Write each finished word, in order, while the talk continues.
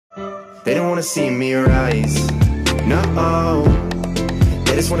They don't wanna see me rise, no.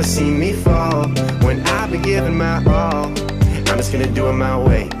 They just wanna see me fall. When I've been giving my all, I'm just gonna do it my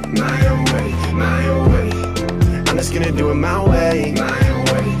way. My own way, my own way. I'm just gonna do it my way. My own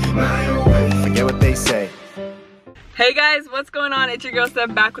way, my own way. Forget what they say. Hey guys, what's going on? It's your girl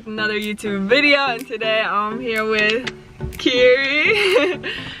Stef back with another YouTube video, and today I'm here with Kiri.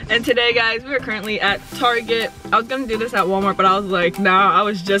 And today guys, we are currently at Target. I was gonna do this at Walmart, but I was like, nah, I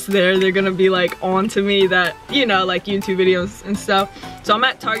was just there. They're gonna be like on to me that, you know, like YouTube videos and stuff. So I'm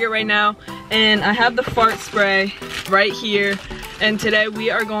at Target right now, and I have the fart spray right here. And today we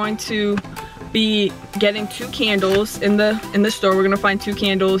are going to be getting 2 candles in the store. We're gonna find 2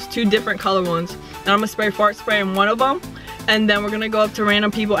 candles, 2 different color ones. And I'm gonna spray fart spray in one of them, and then we're gonna go up to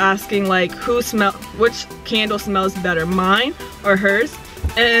random people asking like which candle smells better, mine or hers,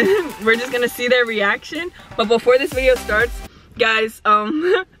 and we're just gonna see their reaction. But before this video starts, guys,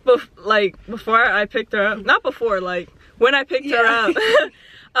 before I picked her up, not before, like when I picked her up,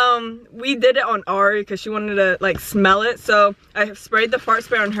 we did it on Ari because she wanted to like smell it, so I sprayed the fart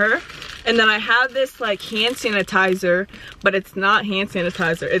spray on her. And then I have this like hand sanitizer, but it's not hand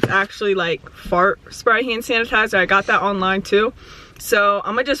sanitizer. It's actually like fart spray hand sanitizer. I got that online too. So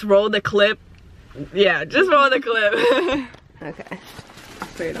I'm gonna just roll the clip. Yeah, just roll the clip. Okay. I'll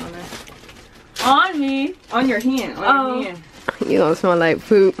spray it on there. On me. On your hand. On your hand. You don't smell like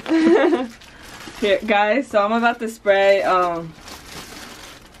poop. Here, guys, so I'm about to spray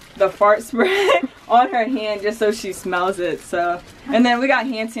the fart spray on her hand just so she smells it. So, and then we got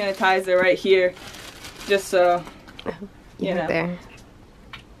hand sanitizer right here, just so you know. There.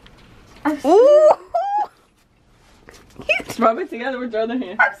 Ooh! Rub it together with your other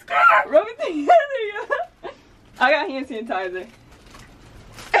hand. I'm scared. Rub it together. I got hand sanitizer.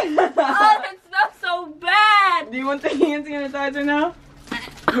 Oh, it smells so bad. Do you want the hand sanitizer now?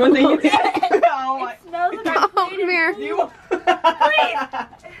 You want the hand sanitizer? Oh my. It smells like I cleaned it. Do you want?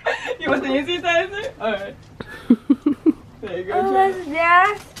 You want the hand sanitizer? Alright. There you go. Oh, that's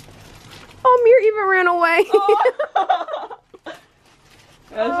nasty. Oh, Mir even ran away. Oh.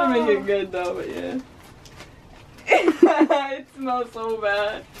 That should make it good though, but yeah. It smells so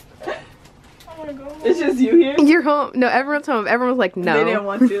bad. I wanna go home. It's just you here? You're home. No, everyone's home. Everyone's like, no. They didn't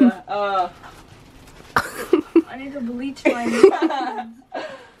want to. I need to bleach my hands.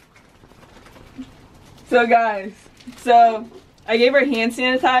 So guys, I gave her hand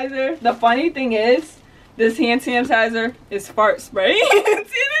sanitizer. The funny thing is, this hand sanitizer is fart spray hand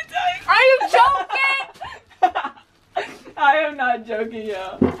sanitizer. Are you joking? I am not joking,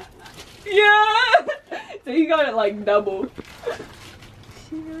 yo. Yeah. So you got it like double.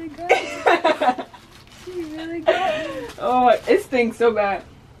 She really got it. She really got it. Oh, it stinks so bad.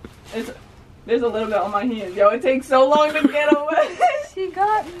 There's a little bit on my hands. Yo, it takes so long to get away. She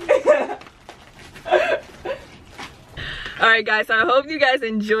got me. Alright guys, so I hope you guys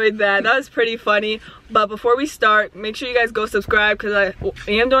enjoyed that. That was pretty funny. But before we start, make sure you guys go subscribe, because I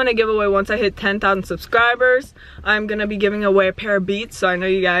am doing a giveaway once I hit 10,000 subscribers. I'm going to be giving away a pair of Beats, so I know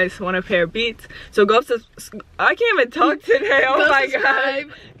you guys want a pair of Beats. So go I can't even talk today. Oh my god.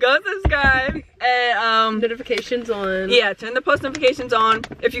 Go subscribe. And notifications on. Yeah, turn the post notifications on.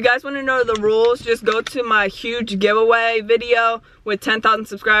 If you guys want to know the rules, just go to my huge giveaway video with 10,000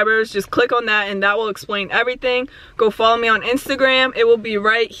 subscribers. Just click on that and that will explain everything. Go follow me on Instagram. It will be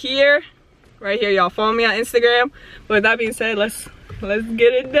right here. Right here, y'all. Follow me on Instagram. But with that being said, let's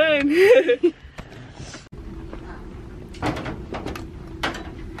get it done.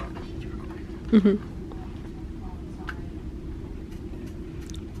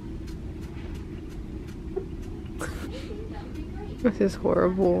 This is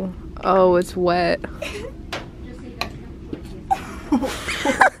horrible. Oh, it's wet.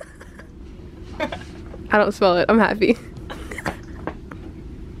 I don't smell it. I'm happy.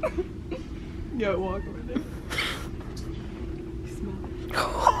 Yo, walk over there. Smell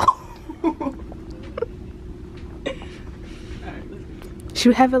it. Should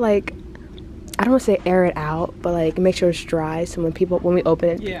we have it like, I don't want to say air it out, but like make sure it's dry so when we open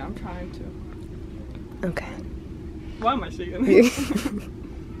it. Yeah, I'm trying to. Okay. Why am I shaking?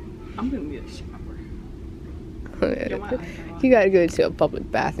 I'm gonna need a shower. You gotta go to a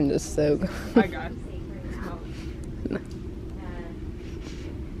public bath and just soak. I got it.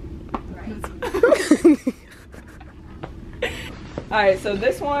 Alright, so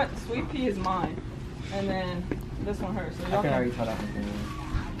this one, Sweet Pea is mine. And then this one hers. So y'all can already tell that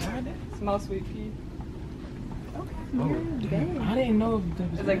one. Smell Sweet Pea. Okay. Oh, I didn't know.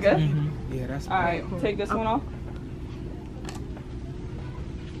 Is it good? Mm-hmm. Yeah, that's alright, cool. take this one off.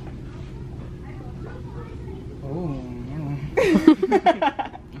 Oh.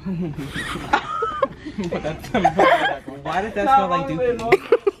 Put that back on. Why does that smell like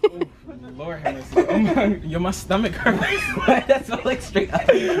dookie? Lord have mercy. Oh my, yo, my stomach hurts. Why that smell like straight up?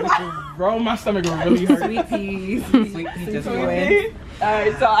 Bro, my stomach really hurts. Sweet peas. Sweet peas just win.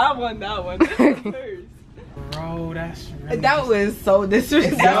 Alright, so I won that one. This is hers. Bro, that's really That was so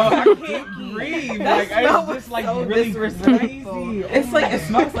disrespectful. Yo, I can't breathe. Like, smell it's just like so really disrespectful. crazy. It's like, it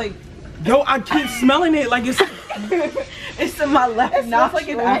smells like, Yo, I keep smelling it. Like it's. it's in my left It smells like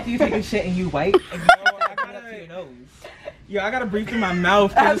nostril. it's After you take a shit and you wipe, and you I it up gotta- to your nose. Yo, I gotta breathe through my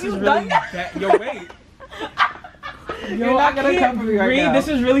mouth Have because this you is done really bad. Yo, wait. Yo, You're not gonna I can't cover me right breathe. now. This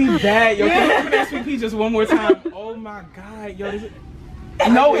is really bad. Yo, can you open that sweet pea just one more time? Oh my god. Yo, this is...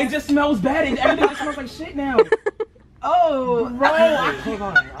 No, it just smells bad. Everything just smells like shit now. Oh, Bro, hold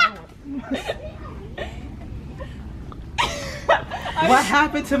on. What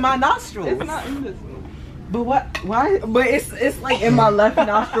happened to my nostrils? It's not in this one. But what? Why? But it's like in my left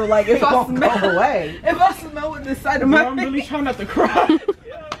nostril. Like if I smell away. If I smell it this side of Bro, my I'm face. really trying not to cry.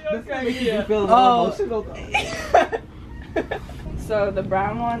 This makes me feel Oh. emotional. So the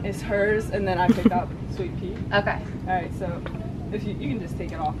brown one is hers, and then I picked out sweet pea. Okay. Alright, so if you can just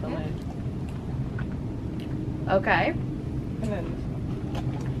take it off the lid. Okay. And then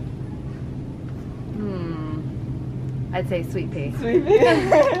I'd say sweet pea. sweet pea.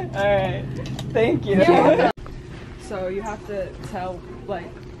 Alright. Thank you. Yeah. So you have to tell, like,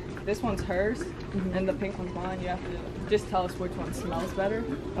 this one's hers, and the pink one's mine. You have to just tell us which one smells better.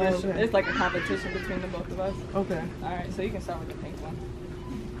 It's like a competition between the both of us. Okay. Alright, so you can start with the pink one.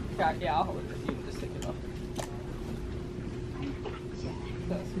 Yeah, I'll hold it. You can just take it off.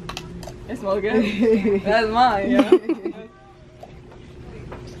 It smells good. That's mine, yeah.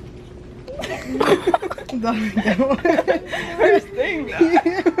 First thing.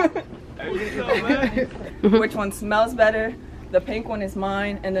 Which one smells better? The pink one is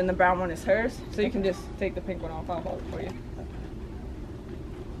mine, and then the brown one is hers. So you can just take the pink one off. I'll hold it for you.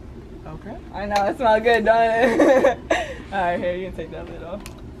 Okay. I know, it smells good, don't it? Alright, here, you can take that lid off.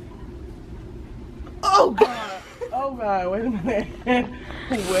 Oh god. Oh god. Wait a minute.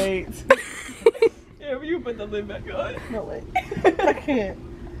 Wait. Yeah, but you put the lid back on. No wait. I can't.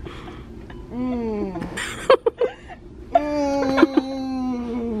 Mmm.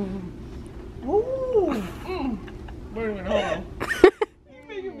 Ooh. Wait a minute. Hold on. You're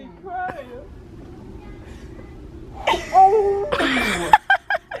making me cry. Oh.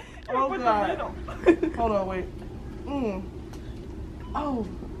 Oh Put the god. lid on. Hold on. Wait. Oh.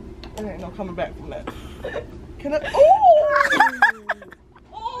 There ain't no coming back from that. Can I?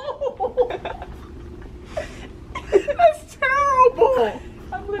 Oh. That's terrible.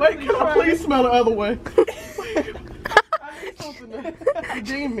 Wait, can I please smell the other way? Wait, I need something to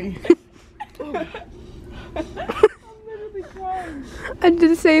redeem me. I'm literally crying. I did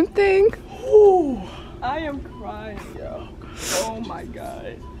the same thing. Ooh, I am crying, yo. Oh my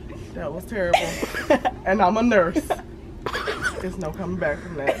god. that was terrible. And I'm a nurse. There's no coming back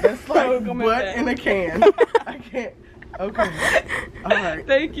from that. That's like coming butt back. in a can. I can't. Okay. All right.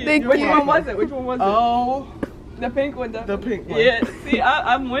 Thank you. Thank Which you. one was it? Which one was it? Oh, The pink one. the pink one. Yeah, see,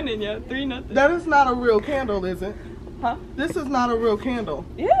 I'm winning, yeah. 3-0. That is not a real candle, is it? Huh? This is not a real candle.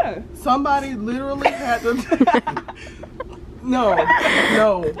 Yeah. Somebody literally had to. No,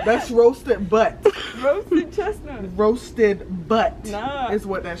 that's roasted butt. Roasted chestnut. Roasted butt Nah. is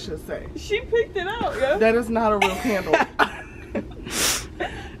what that should say. She picked it out, yeah. That is not a real candle.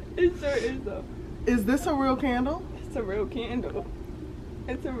 It sure is, though. Is this a real candle? It's a real candle.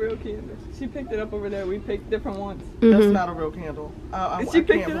 It's a real candle. She picked it up over there. We picked different ones. That's not a real candle. I She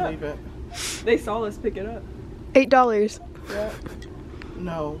picked can't it up. believe it. They saw us pick it up. $8. Yeah.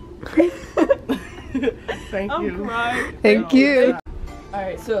 No. Thank I'm you. crying. Thank No, you. it's not.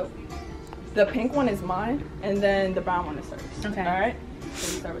 Alright, so the pink one is mine, and then the brown one is hers. Okay. Alright?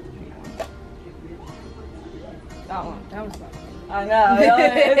 So you start with the pink one. That one. That was mine. I know.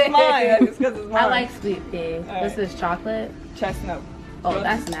 It's mine. It's because it's mine. I like sweet pea. Alright. This is chocolate. chestnut. Oh,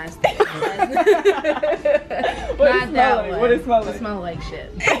 that's nasty. What it Not smell that like? one. What it smell It like? smells like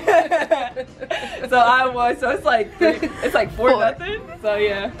shit. So I won. So it's like 4-0. So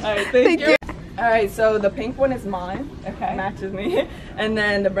yeah. All right. Thank you. All right. So the pink one is mine. Okay. Matches me. And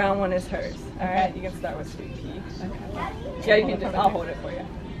then the brown one is hers. All right. You can start with sweet pea. Okay. Yeah, you can just. I'll hold it for you.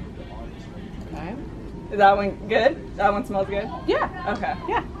 Okay. Is that one good? That one smells good. Yeah. Okay.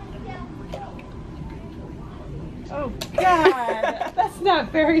 Yeah. Oh God, that's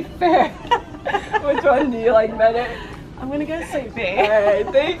not very fair. Which one do you like better? I'm gonna go sweet pea. All right,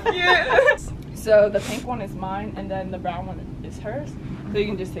 thank you. So the pink one is mine, and then the brown one is hers. So you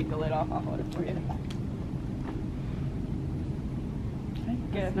can just take the lid off. I'll hold it for you.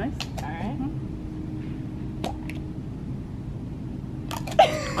 Good. Nice. All right.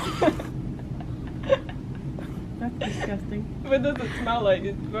 That's disgusting. What does it smell like?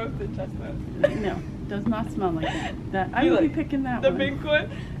 It's roasted chestnut. No, does not smell like that. I You would be like picking that The one. pink one?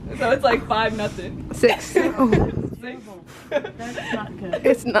 So it's like 5-0. 6. Oh, Six. That's not good.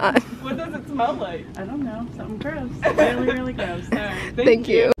 it's not. What does it smell like? I don't know. Something gross. Really, really gross. Alright, Thank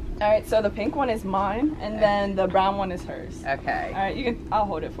you. Alright, so the pink one is mine, and then the brown one is hers. Okay. Alright, I'll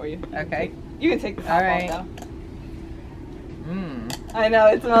hold it for you. Okay. You can take the top Alright. off though. Mmm. I know,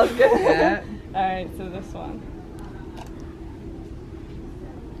 it smells good. Yeah. Alright, so this one.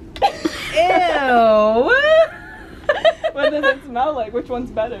 Ew. What does it smell like? Which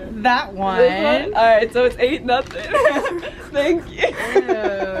one's better? That one. This one? Alright, so it's 8-0. Thank you.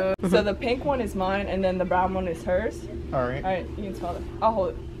 Ew. So the pink one is mine, and then the brown one is hers. Alright. Alright, you can smell it. I'll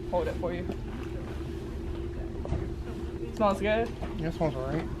hold it for you. Smells good? This one's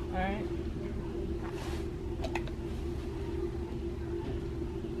alright. Alright.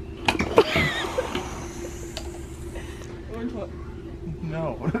 Which one?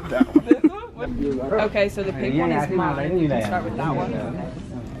 No, that one. This one? Okay, so the pink one is mine. You can start with that one.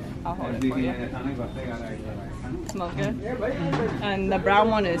 I'll hold it for you. Smells good? And the brown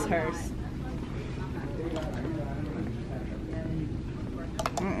one is hers.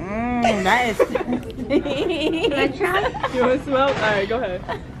 That is. You want to smell? Alright, go ahead.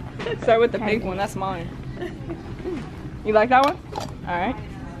 Start with the pink one, that's mine. You like that one? Alright.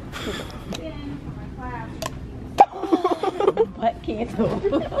 What cancel?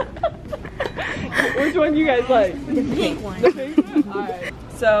 Which one you guys like? The pink one. The pink one? Alright.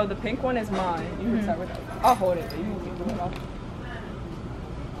 So the pink one is mine. You can start with that. I'll hold it, but you can keep it off.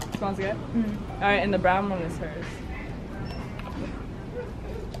 Smells good? Alright, and the brown one is hers.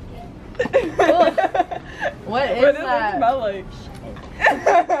 What is What does that? it smell like?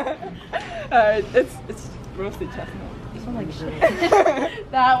 Alright, it's roasted chestnut. It smells like shit.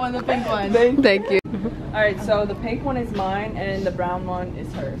 That one, the pink one. Thank you. Alright, so the pink one is mine and the brown one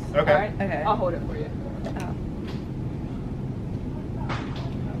is hers. Okay. Alright? Okay. I'll hold it for you.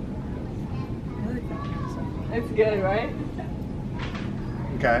 It's good, right?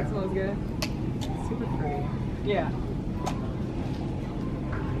 Okay. Smells good. Super fruity. Yeah.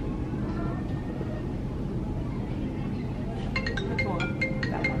 Which one?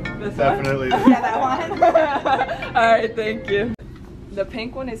 That one. This Definitely. one? Yeah, that one. Alright, thank you. The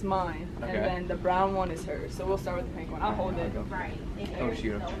pink one is mine, Okay. and then the brown one is hers. So we'll start with the pink one. I'll hold it. Oh,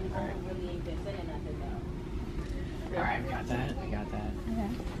 shoot. Alright, we got that. We got that.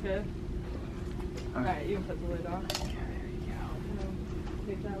 Good. Alright, you can put the lid on.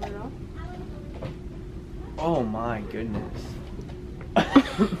 Take that lid off. Oh my goodness.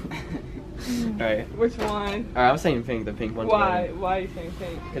 Alright. Which one? Alright, I was saying pink, the pink one's Why? better. Why are you saying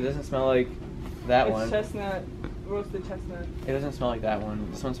pink? It doesn't smell like that It's one. chestnut, roasted chestnut. It doesn't smell like that one.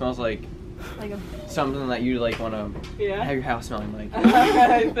 This one smells like Like a something that you like want to Yeah. have your house smelling like.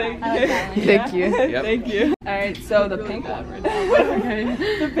 Alright, thank I like you. that one. Thank you. Yep. Thank you. Alright, so the pink one. Okay.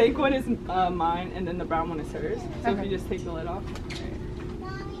 The pink one is mine, and then the brown one is hers. So if you just take the lid off.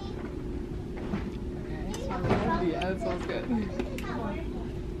 Yeah, that smells good.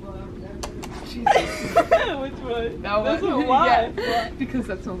 Which one? That one? This one? Why? Yeah, because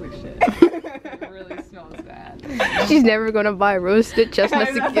that smells like shit. It really smells bad. She's never gonna buy roasted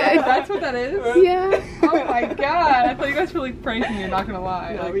chestnuts again. That's what that is? Yeah. Oh my god. I thought you guys were like pranking me, not gonna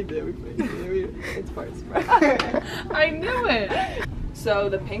lie. No, Like, we did. It's part spread. I knew it. So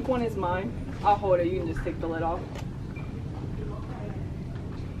the pink one is mine. I'll hold it. You can just take the lid off.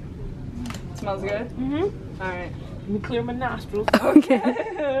 Smells good? Mm-hmm. Alright. Let me clear my nostrils. Okay.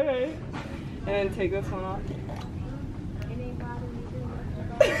 Alright. And then take this one off.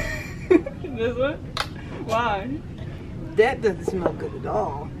 This one? Why? That doesn't smell good at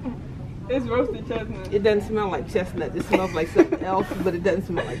all. It's roasted chestnut. It doesn't smell like chestnut. It smells like something else, but it doesn't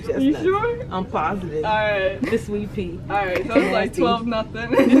smell like chestnut. You sure? I'm positive. Alright. The sweet pea. Alright, so it's like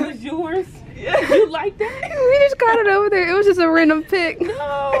 12-0. It was yours? Yeah. You like that? We just got it over there. It was just a random pick.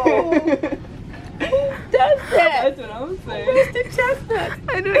 No. Who does that? That's what I'm saying. Roasted chestnut.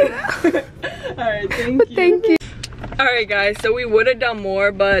 I don't know. Alright, thank But you. thank you. Alright guys, so we would have done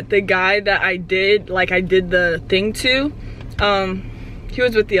more, but the guy that I did the thing to, he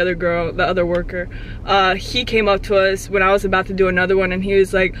was with the other girl, the other worker. He came up to us when I was about to do another one, and he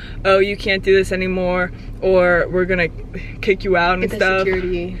was like, oh, you can't do this anymore, or we're gonna kick you out and Get the stuff.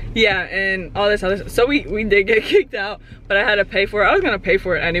 security. Yeah, and all this other stuff. So we did get kicked out, but I had to pay for it. I was gonna pay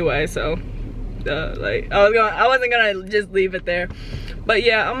for it anyway, so like I wasn't gonna just leave it there. But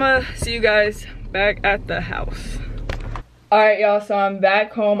yeah, I'm gonna see you guys back at the house. Alright y'all, so I'm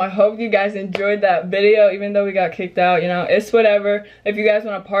back home. I hope you guys enjoyed that video, even though we got kicked out, you know, it's whatever. If you guys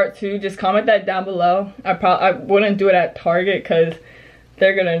want a part 2, just comment that down below. I wouldn't do it at Target because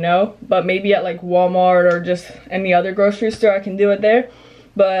they're gonna know, but maybe at like Walmart or just any other grocery store I can do it there.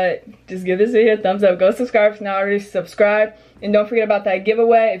 But just give this video a thumbs up. Go subscribe if you're not already subscribed. And don't forget about that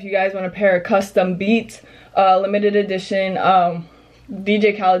giveaway. If you guys want a pair of custom Beats, limited edition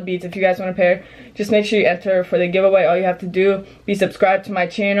DJ Khaled Beats, if you guys want a pair, just make sure you enter for the giveaway. All you have to do, be subscribed to my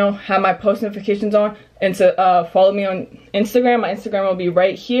channel, have my post notifications on, and to follow me on Instagram. My Instagram will be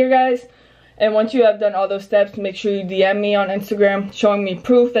right here, guys. And once you have done all those steps, make sure you DM me on Instagram showing me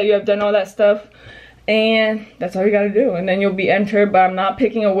proof that you have done all that stuff. And that's all you gotta do, and then you'll be entered. But I'm not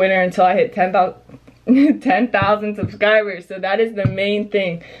picking a winner until I hit 10,000 subscribers, so that is the main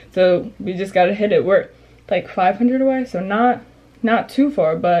thing. So we just gotta hit it. We're like 500 away, so not too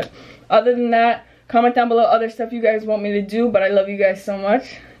far. But other than that, comment down below other stuff you guys want me to do. But I love you guys so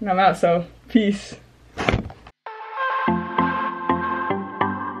much, and I'm out, so peace.